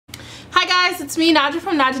Hi guys, it's me Naja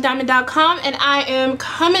from NajaDiamond.com, and I am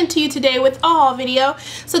coming to you today with a haul video.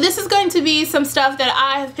 So this is going to be some stuff that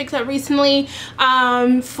I have picked up recently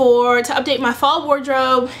to update my fall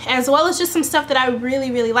wardrobe, as well as just some stuff that I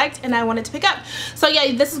really liked and I wanted to pick up. So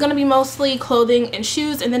yeah, this is going to be mostly clothing and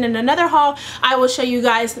shoes, and then in another haul I will show you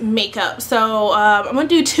guys makeup. So I'm going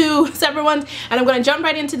to do two separate ones, and I'm going to jump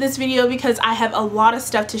right into this video because I have a lot of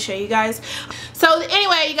stuff to show you guys. So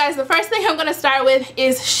anyway, you guys, the first thing I'm going to start with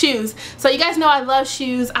is shoes. So you guys know I love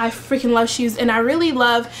shoes. I freaking love shoes, and I really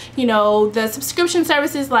love, you know, the subscription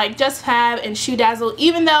services like JustFab and Shoedazzle,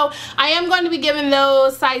 even though I am going to be giving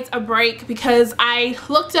those sites a break because I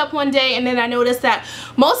looked up one day and then I noticed that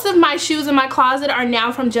most of my shoes in my closet are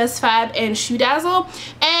now from JustFab and Shoedazzle,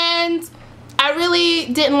 and I really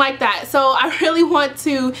didn't like that. So I really want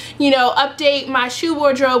to, you know, update my shoe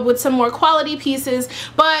wardrobe with some more quality pieces.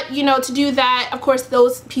 But, you know, to do that, of course,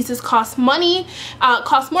 those pieces cost money,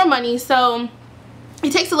 cost more money. So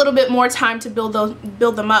it takes a little bit more time to build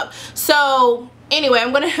them up. So anyway,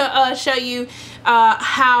 I'm going to show you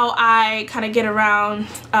how I kind of get around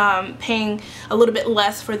paying a little bit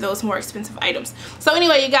less for those more expensive items. So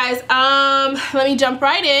anyway, you guys, let me jump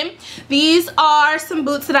right in. These are some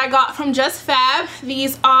boots that I got from JustFab.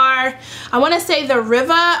 These are, I want to say the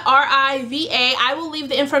Riva, R-I-V-A. I will leave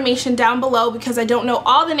the information down below because I don't know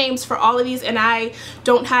all the names for all of these and I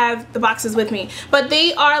don't have the boxes with me. But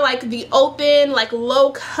they are like the open, like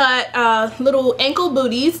low cut little ankle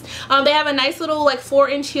booties. They have a nice little like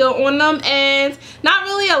 4-inch heel on them, and not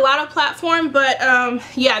really a lot of platform, but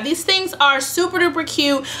yeah, these things are super duper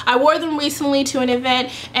cute. I wore them recently to an event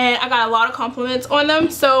and I got a lot of compliments on them,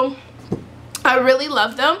 so I really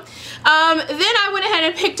love them. Then I went ahead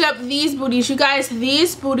and picked up these booties. You guys,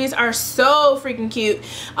 these booties are so freaking cute.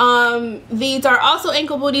 These are also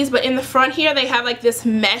ankle booties, but in the front here they have like this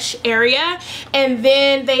mesh area, and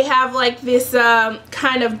then they have like this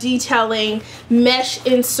kind of detailing, mesh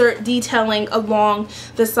insert detailing along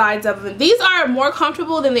the sides of them. These are more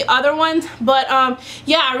comfortable than the other ones, but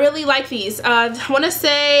yeah, I really like these. I want to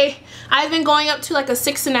say I've been going up to like a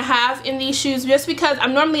 6.5 in these shoes, just because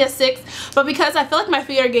I'm normally a 6, but because I feel like my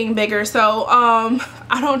feet are getting bigger, so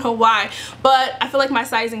I don't know why, but I feel like my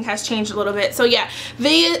sizing has changed a little bit. So yeah,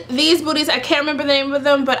 these booties, I can't remember the name of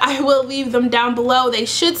them, but I will leave them down below. They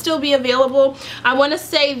should still be available. I want to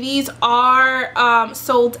say these are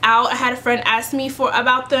sold out. I had a friend ask me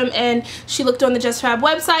about them, and she looked on the JustFab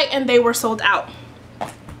website and they were sold out.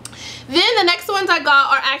 Then the next ones I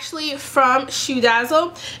got are actually from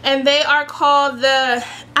Shoedazzle, and they are called the,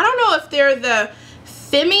 I don't know if they're the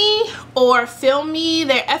Filme or Filme.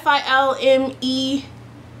 They're F-I-L-M-E-E.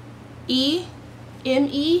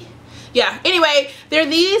 Yeah, anyway, they're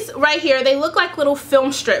these right here. They look like little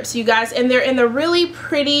film strips, you guys, and they're in the really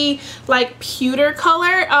pretty like pewter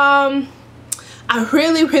color. I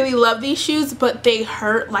really love these shoes, but they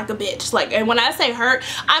hurt like a bitch. Like, and when I say hurt,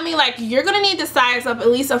 I mean like you're gonna need to size up at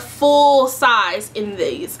least a full size in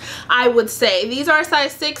these. I would say these are a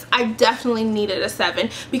size 6. I definitely needed a 7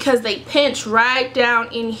 because they pinch right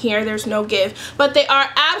down in here. There's no give, but they are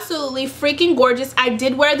absolutely freaking gorgeous. I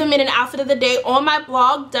did wear them in an outfit of the day on my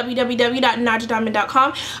blog,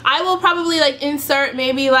 www.NajaDiamond.com. I will probably like insert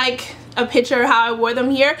maybe like a picture of how I wore them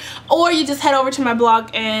here, or you just head over to my blog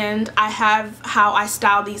and I have how I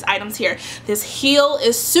style these items here. This heel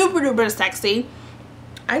is super duper sexy.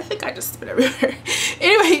 I think I just spit everywhere.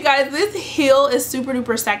 Anyway, you guys, this heel is super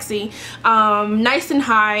duper sexy, nice and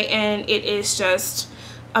high, and it is just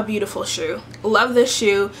a beautiful shoe. Love this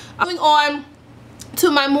shoe. Moving on to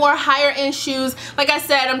my more higher end shoes. Like I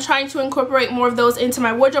said, I'm trying to incorporate more of those into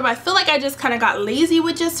my wardrobe. I feel like I just kind of got lazy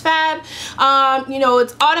with JustFab. You know,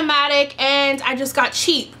 it's automatic, and I just got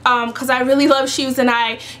cheap because I really love shoes, and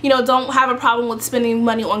I, you know, don't have a problem with spending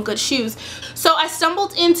money on good shoes. So I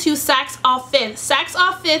stumbled into Saks Off 5th. Saks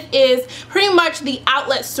Off 5th is pretty much the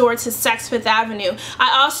outlet store to Saks Fifth Avenue.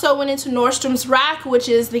 I also went into Nordstrom's Rack, which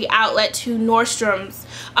is the outlet to Nordstrom's,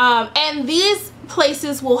 and these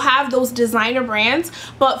places will have those designer brands,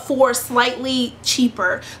 but for slightly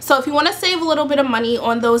cheaper. So if you want to save a little bit of money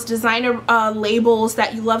on those designer labels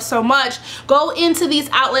that you love so much, go into these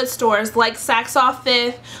outlet stores like Saks Off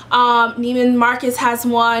 5th. Neiman Marcus has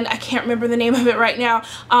one. I can't remember the name of it right now.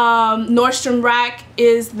 Nordstrom Rack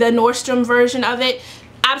is the Nordstrom version of it.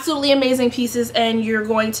 Absolutely amazing pieces, and you're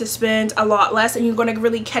going to spend a lot less, and you're going to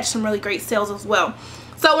really catch some really great sales as well.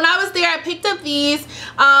 So when I was there, I picked up these.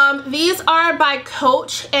 These are by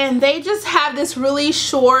Coach, and they just have this really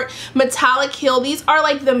short metallic heel. These are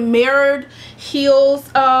like the mirrored heels.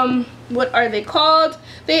 What are they called?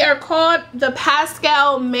 They are called the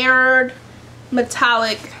Pascal Mirrored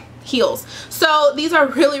Metallic heels. So these are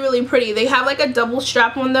really pretty. They have like a double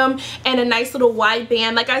strap on them and a nice little wide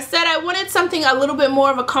band. Like I said, I wanted something a little bit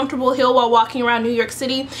more of a comfortable heel while walking around New York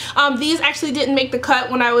City. These actually didn't make the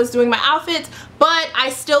cut when I was doing my outfits, but I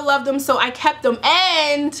still love them, so I kept them.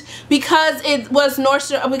 And because it was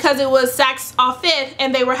Saks off 5th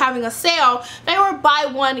and they were having a sale, they were buy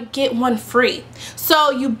one get one free.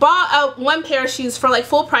 So you bought one pair of shoes for like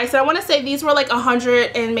full price. And I want to say these were like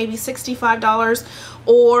 $100 and maybe $65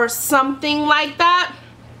 or something like that.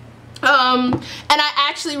 And I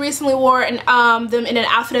actually recently wore them in an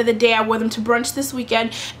outfit of the day. I wore them to brunch this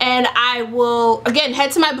weekend, and I will again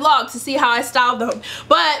head to my blog to see how I styled them.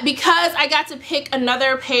 But because I got to pick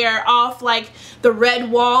another pair off like the red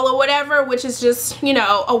wall or whatever, which is just, you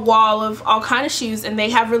know, a wall of all kind of shoes, and they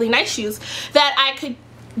have really nice shoes that I could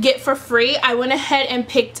get for free, I went ahead and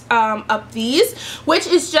picked up these, which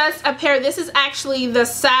is just a pair. This is actually the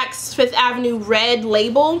Saks Fifth Avenue red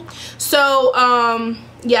label. So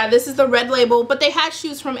yeah, this is the red label, but they had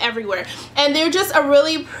shoes from everywhere, and they're just a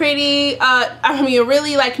really pretty a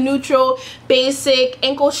really like neutral basic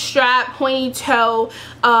ankle strap pointy toe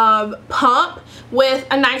pump with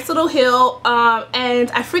a nice little heel,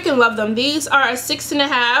 and I freaking love them. These are a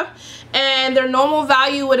 6.5, and their normal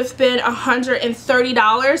value would have been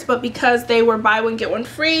 $130, but because they were buy one get one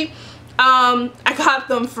free, I got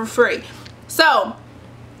them for free. So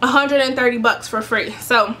 $130 for free.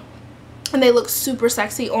 So, and they look super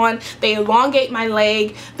sexy on. They elongate my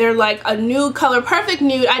leg. They're like a nude color, perfect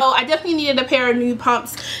nude. I definitely needed a pair of nude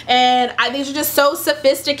pumps, and these are just so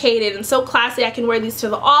sophisticated and so classy. I can wear these to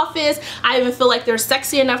the office. I even feel like they're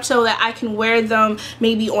sexy enough so that I can wear them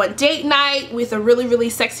maybe on date night with a really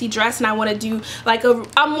sexy dress, and I want to do like a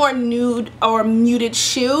more nude or muted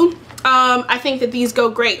shoe. I think that these go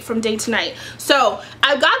great from day to night. So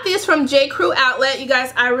I got these from J.Crew outlet. You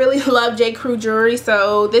guys, I really love J.Crew jewelry,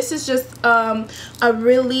 so this is just a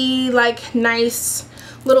really like nice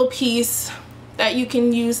little piece that you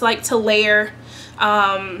can use like to layer.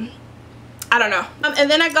 I don't know.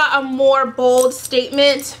 And then I got a more bold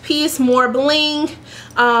statement piece, more bling,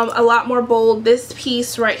 a lot more bold. This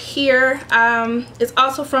piece right here is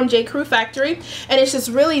also from J.Crew factory, and it's just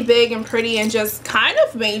really big and pretty and just kind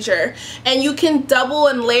of major. And you can double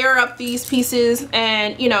and layer up these pieces,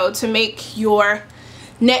 and you know, to make your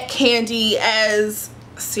neck candy as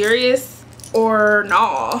serious or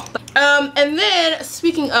no. And then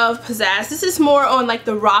speaking of pizzazz, this is more on like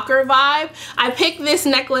the rocker vibe. I picked this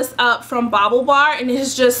necklace up from Bobble Bar, and it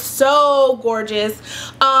is just so gorgeous.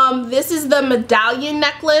 This is the medallion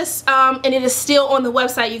necklace, and it is still on the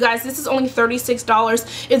website, you guys. This is only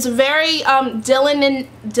 $36. It's very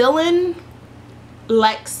Dylan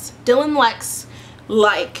Lex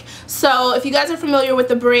like. So if you guys are familiar with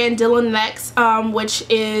the brand Dylan Lex, which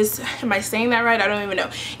is, am I saying that right? I don't even know.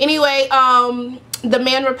 Anyway, the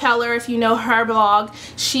Man Repeller, if you know her blog,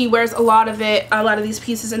 she wears a lot of these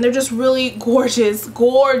pieces, and they're just really gorgeous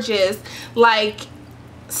like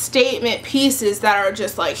statement pieces that are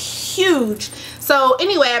just like huge. So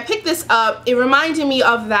anyway, I picked this up. It reminded me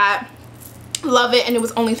of that. Love it, and it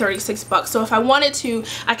was only $36. So if I wanted to,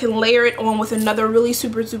 I can layer it on with another really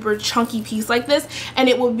super chunky piece like this, and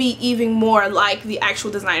it will be even more like the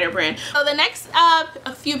actual designer brand. So the next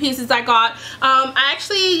a few pieces I got, I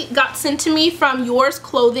actually got sent to me from Yours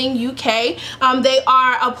Clothing UK. They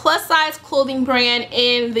are a plus size clothing brand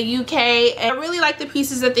in the UK, and I really like the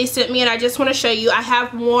pieces that they sent me, and I just want to show you. I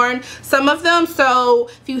have worn some of them, so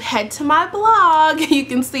if you head to my blog, you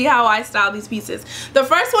can see how I style these pieces. The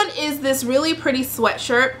first one is this really pretty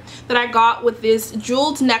sweatshirt that I got with this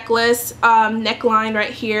jeweled necklace neckline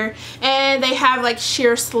right here, and they have like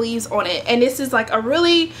sheer sleeves on it, and this is like a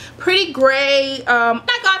really pretty gray.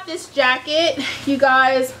 I got this jacket, you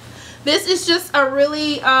guys. This is just a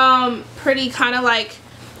really pretty kind of like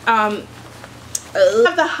I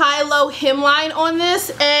have the high-low hemline on this,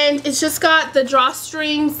 and it's just got the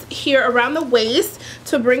drawstrings here around the waist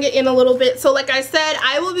to bring it in a little bit. So like I said,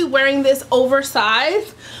 I will be wearing this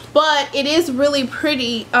oversized, but it is really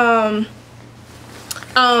pretty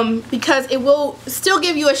because it will still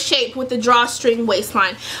give you a shape with the drawstring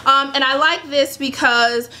waistline. And I like this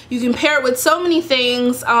because you can pair it with so many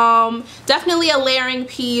things. Definitely a layering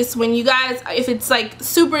piece when you guys, if it's like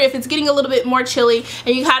if it's getting a little bit more chilly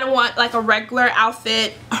and you kind of want like a regular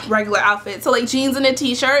outfit, so like jeans and a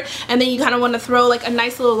t-shirt, and then you kind of want to throw like a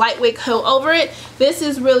nice little lightweight coat over it. This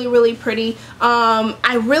is really pretty.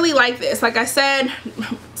 I really like this. Like I said,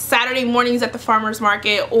 Saturday mornings at the farmer's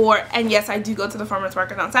market, and yes, I do go to the farmer's market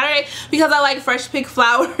work on Saturday because I like fresh picked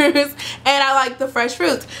flowers and I like the fresh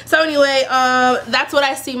fruits. So anyway, that's what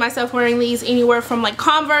I see myself wearing, these anywhere from like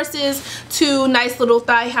Converses to nice little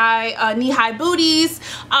thigh high, knee high booties.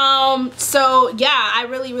 So yeah, I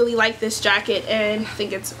really like this jacket and I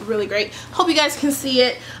think it's really great. Hope you guys can see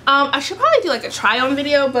it. I should probably do like a try on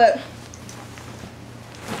video, but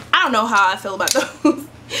I don't know how I feel about those.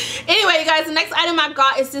 Anyway, you guys, the next item I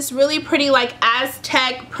got is this really pretty like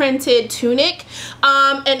Aztec printed tunic,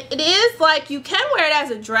 and it is like, you can wear it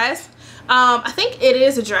as a dress. I think it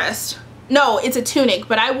is a dress. No, it's a tunic,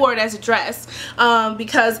 but I wore it as a dress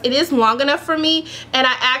because it is long enough for me, and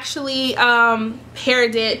I actually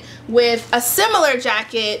paired it with a similar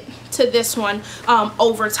jacket to this one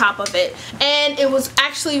over top of it, and it was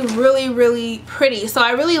actually really pretty. So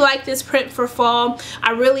I really like this print for fall.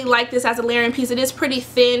 I really like this as a layering piece. It is pretty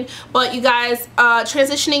thin, but you guys,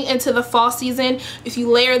 transitioning into the fall season, if you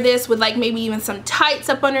layer this with like maybe even some tights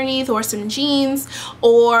up underneath or some jeans,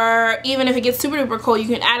 or even if it gets super duper cold, you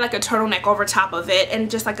can add like a turtleneck over top of it and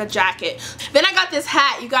just like a jacket. Then I got this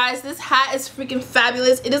hat, you guys. This hat is freaking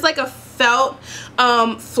fabulous. It is like a felt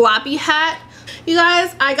floppy hat. You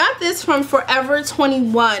guys, I got this from Forever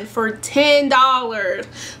 21 for $10.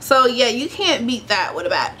 So yeah, you can't beat that with a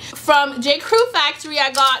bat. From J.Crew Factory,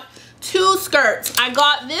 I got two skirts. I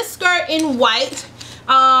got this skirt in white,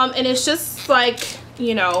 and it's just like,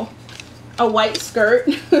 you know, a white skirt.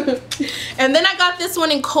 And then I got this one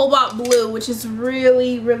in cobalt blue, which is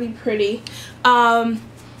really pretty.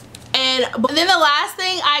 And then the last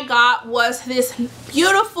thing I got was this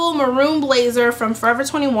beautiful maroon blazer from Forever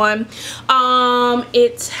 21.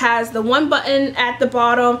 It has the one button at the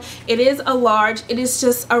bottom. It is a large. It is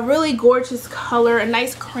just a really gorgeous color, a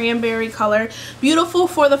nice cranberry color, beautiful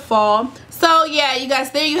for the fall. So yeah, you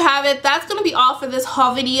guys, there you have it. That's gonna be all for this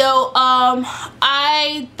haul video.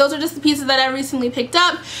 Those are just the pieces that I recently picked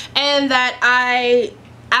up and that I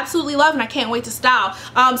absolutely love and I can't wait to style.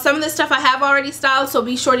 Some of this stuff I have already styled, so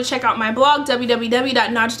be sure to check out my blog,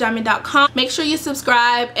 www.NajaDiamond.com. Make sure you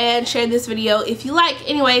subscribe and share this video if you like.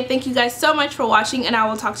 Anyway, thank you guys so much for watching, and I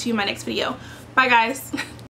will talk to you in my next video. Bye guys.